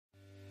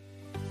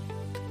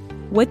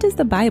what does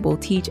the Bible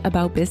teach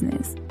about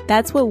business?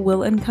 That's what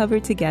we'll uncover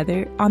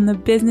together on the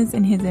Business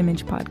in His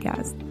Image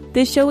podcast.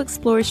 This show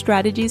explores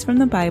strategies from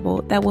the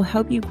Bible that will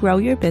help you grow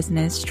your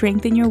business,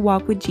 strengthen your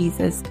walk with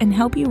Jesus, and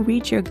help you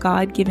reach your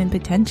God-given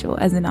potential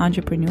as an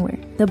entrepreneur.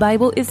 The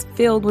Bible is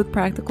filled with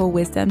practical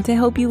wisdom to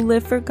help you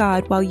live for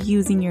God while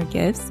using your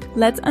gifts.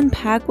 Let's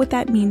unpack what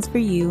that means for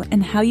you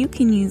and how you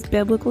can use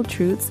biblical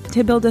truths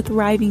to build a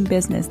thriving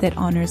business that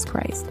honors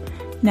Christ.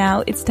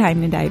 Now it's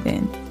time to dive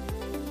in.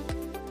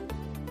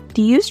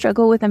 Do you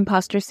struggle with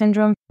imposter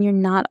syndrome? You're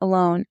not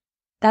alone.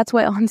 That's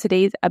why on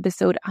today's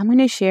episode, I'm going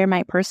to share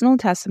my personal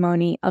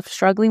testimony of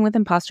struggling with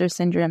imposter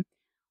syndrome,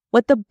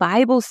 what the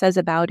Bible says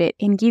about it,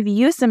 and give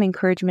you some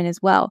encouragement as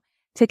well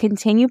to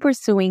continue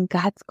pursuing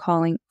God's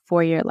calling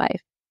for your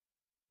life.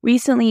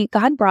 Recently,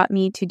 God brought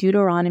me to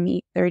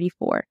Deuteronomy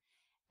 34,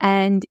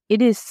 and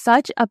it is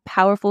such a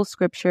powerful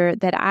scripture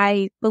that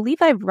I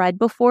believe I've read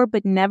before,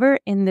 but never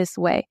in this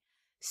way.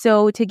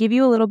 So to give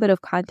you a little bit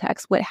of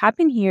context, what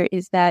happened here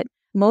is that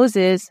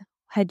Moses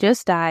had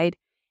just died,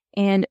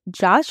 and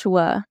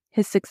Joshua,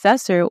 his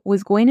successor,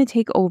 was going to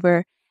take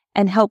over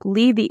and help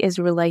lead the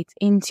Israelites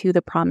into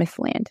the promised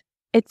land.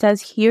 It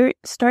says here,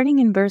 starting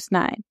in verse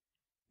 9,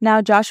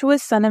 "Now Joshua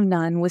son of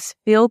Nun was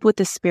filled with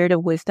the spirit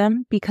of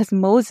wisdom because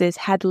Moses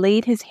had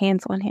laid his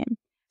hands on him.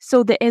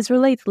 So the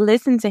Israelites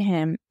listened to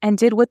him and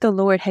did what the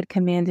Lord had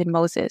commanded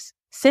Moses.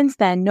 Since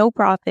then, no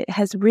prophet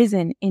has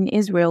risen in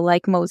Israel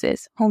like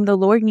Moses, whom the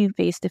Lord knew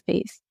face to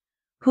face,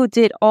 who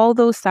did all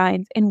those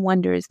signs and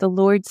wonders the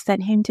Lord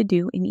sent him to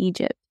do in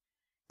Egypt,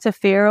 to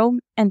Pharaoh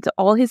and to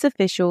all his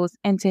officials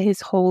and to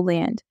his whole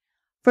land.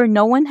 For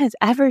no one has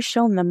ever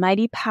shown the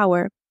mighty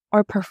power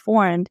or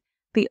performed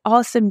the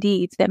awesome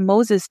deeds that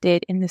Moses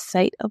did in the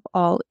sight of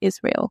all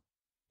Israel."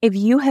 If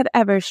you have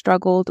ever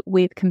struggled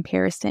with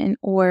comparison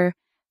or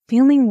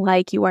feeling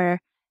like you are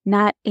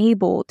not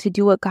able to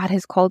do what God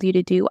has called you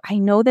to do, I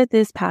know that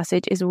this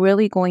passage is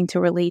really going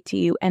to relate to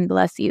you and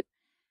bless you.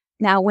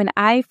 Now, when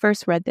I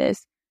first read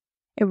this,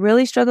 it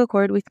really struck a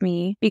chord with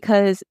me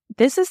because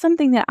this is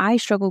something that I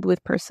struggled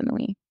with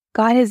personally.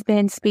 God has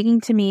been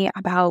speaking to me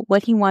about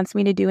what He wants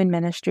me to do in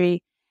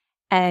ministry.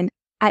 And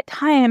at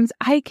times,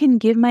 I can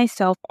give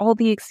myself all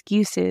the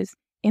excuses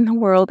in the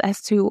world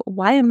as to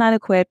why I'm not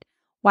equipped,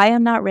 why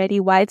I'm not ready,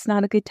 why it's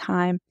not a good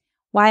time,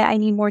 why I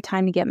need more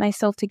time to get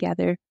myself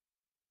together.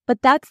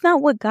 But that's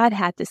not what God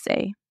had to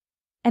say.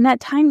 And at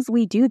times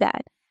we do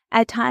that.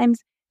 At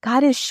times,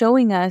 God is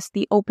showing us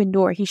the open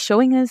door. He's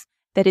showing us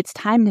that it's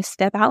time to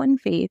step out in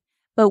faith,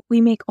 but we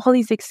make all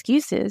these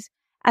excuses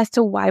as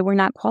to why we're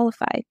not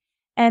qualified.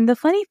 And the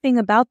funny thing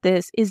about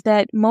this is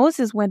that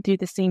Moses went through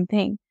the same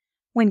thing.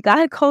 When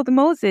God called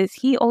Moses,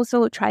 he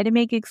also tried to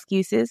make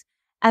excuses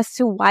as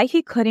to why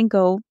he couldn't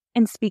go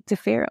and speak to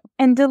Pharaoh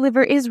and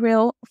deliver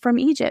Israel from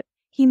Egypt.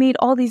 He made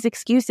all these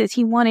excuses.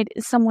 He wanted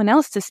someone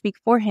else to speak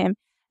for him,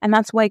 and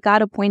that's why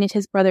God appointed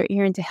his brother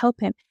Aaron to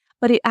help him.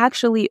 But it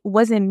actually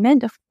wasn't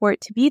meant for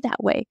it to be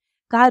that way.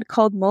 God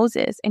called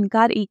Moses and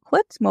God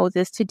equipped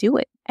Moses to do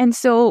it. And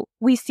so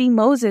we see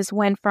Moses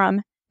went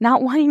from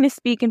not wanting to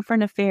speak in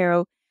front of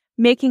Pharaoh,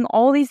 making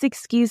all these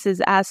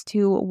excuses as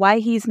to why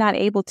he's not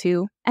able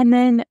to. And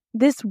then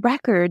this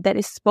record that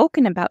is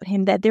spoken about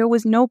him, that there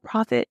was no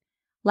prophet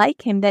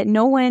like him, that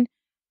no one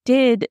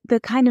did the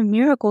kind of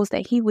miracles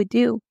that he would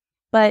do.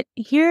 But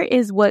here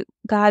is what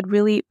God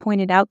really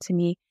pointed out to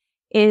me,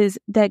 is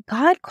that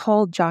God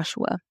called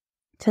Joshua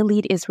to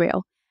lead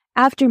Israel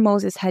after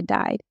Moses had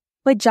died.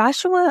 But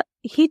Joshua,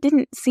 he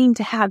didn't seem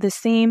to have the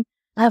same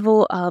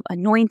level of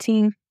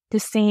anointing,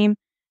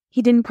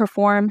 he didn't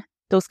perform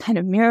those kind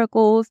of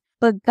miracles,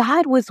 but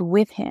God was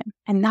with him,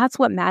 and that's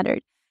what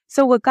mattered.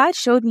 So what God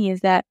showed me is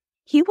that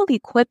He will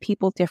equip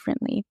people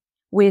differently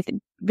with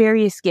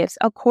various gifts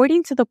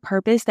according to the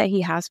purpose that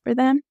He has for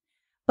them,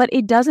 but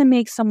it doesn't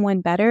make someone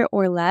better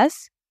or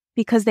less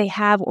because they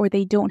have or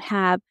they don't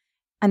have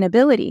an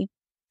ability.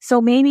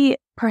 So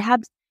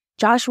perhaps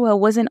Joshua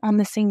wasn't on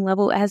the same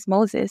level as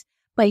Moses,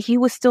 but he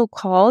was still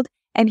called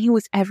and he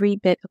was every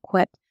bit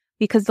equipped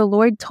because the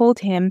Lord told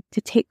him to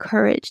take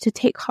courage, to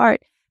take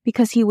heart,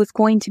 because He was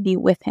going to be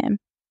with him.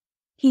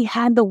 He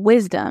had the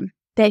wisdom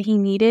that he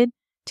needed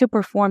to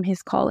perform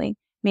his calling.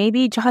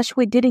 Maybe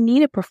Joshua didn't need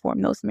to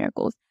perform those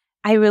miracles.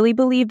 I really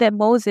believe that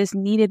Moses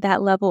needed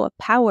that level of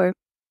power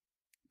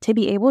to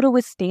be able to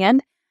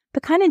withstand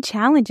the kind of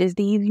challenges,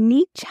 the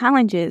unique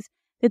challenges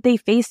that they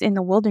faced in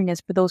the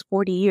wilderness for those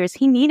 40 years.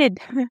 He needed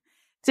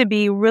to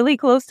be really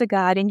close to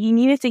God, and he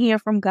needed to hear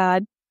from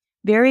God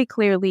very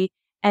clearly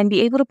and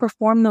be able to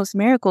perform those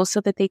miracles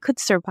so that they could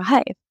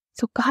survive.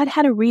 So God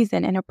had a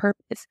reason and a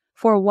purpose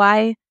for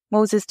why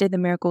Moses did the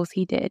miracles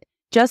he did.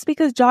 Just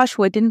because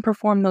Joshua didn't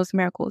perform those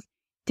miracles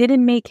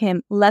didn't make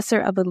him lesser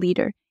of a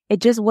leader. It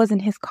just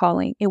wasn't his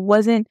calling. It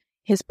wasn't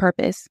his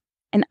purpose.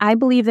 And I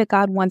believe that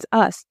God wants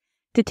us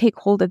to take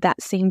hold of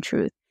that same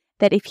truth,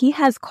 that if He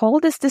has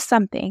called us to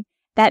something,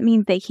 that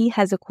means that He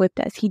has equipped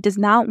us. He does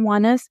not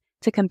want us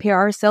to compare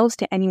ourselves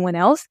to anyone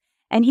else,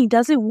 and He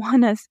doesn't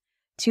want us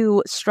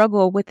to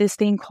struggle with this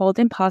thing called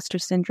imposter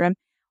syndrome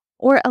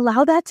or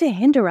allow that to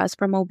hinder us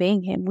from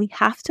obeying Him. We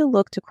have to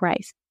look to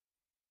Christ.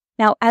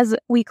 Now, as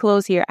we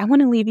close here, I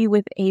want to leave you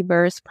with a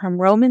verse from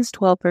Romans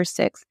 12, verse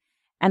 6,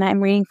 and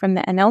I'm reading from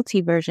the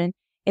NLT version.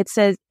 It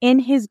says, "In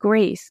His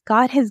grace,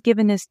 God has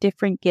given us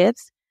different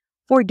gifts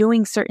for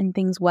doing certain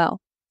things well."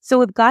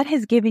 So if God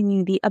has given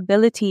you the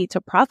ability to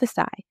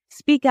prophesy,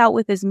 speak out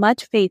with as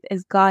much faith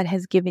as God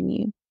has given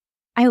you.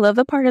 I love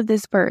the part of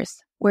this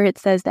verse where it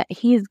says that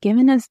He has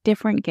given us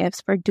different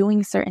gifts for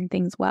doing certain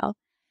things well.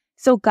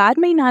 So God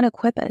may not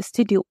equip us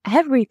to do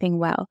everything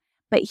well,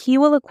 but He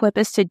will equip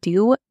us to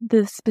do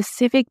the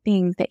specific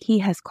things that He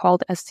has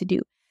called us to do.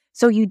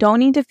 So you don't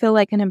need to feel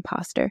like an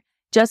imposter.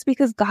 Just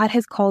because God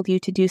has called you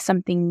to do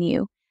something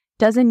new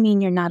doesn't mean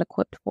you're not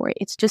equipped for it.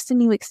 It's just a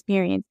new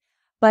experience.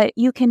 But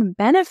you can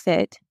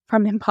benefit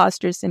from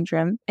imposter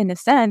syndrome, in a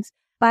sense,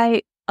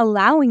 by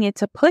allowing it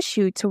to push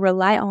you to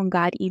rely on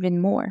God even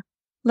more.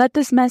 Let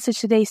this message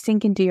today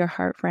sink into your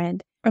heart,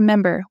 friend.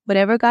 Remember,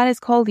 whatever God has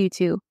called you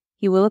to,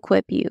 He will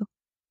equip you.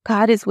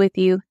 God is with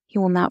you. He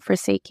will not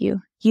forsake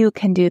you. You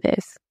can do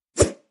this.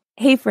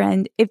 Hey,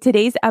 friend, if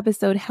today's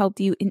episode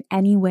helped you in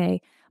any way,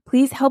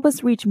 please help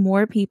us reach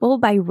more people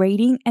by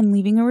rating and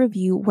leaving a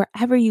review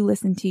wherever you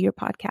listen to your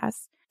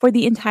podcasts. For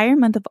the entire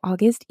month of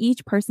August,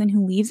 each person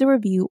who leaves a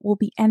review will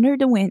be entered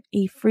to win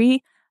a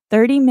free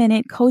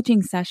 30-minute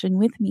coaching session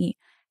with me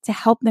to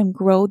help them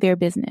grow their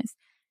business.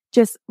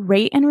 Just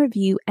rate and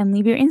review and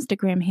leave your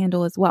Instagram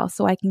handle as well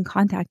so I can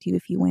contact you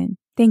if you win.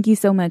 Thank you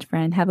so much,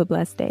 friend. Have a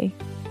blessed day.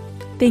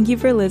 Thank you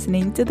for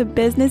listening to the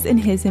Business in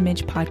His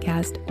Image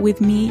podcast with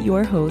me,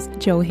 your host,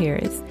 Jo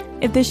Harris.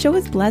 If this show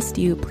has blessed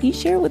you, please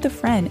share it with a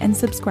friend and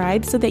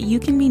subscribe so that you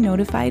can be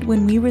notified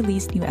when we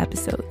release new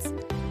episodes.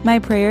 My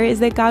prayer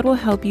is that God will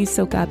help you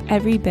soak up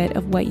every bit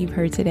of what you've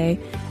heard today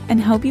and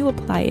help you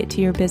apply it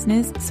to your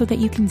business so that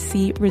you can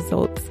see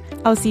results.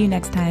 I'll see you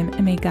next time,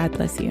 and may God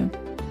bless you.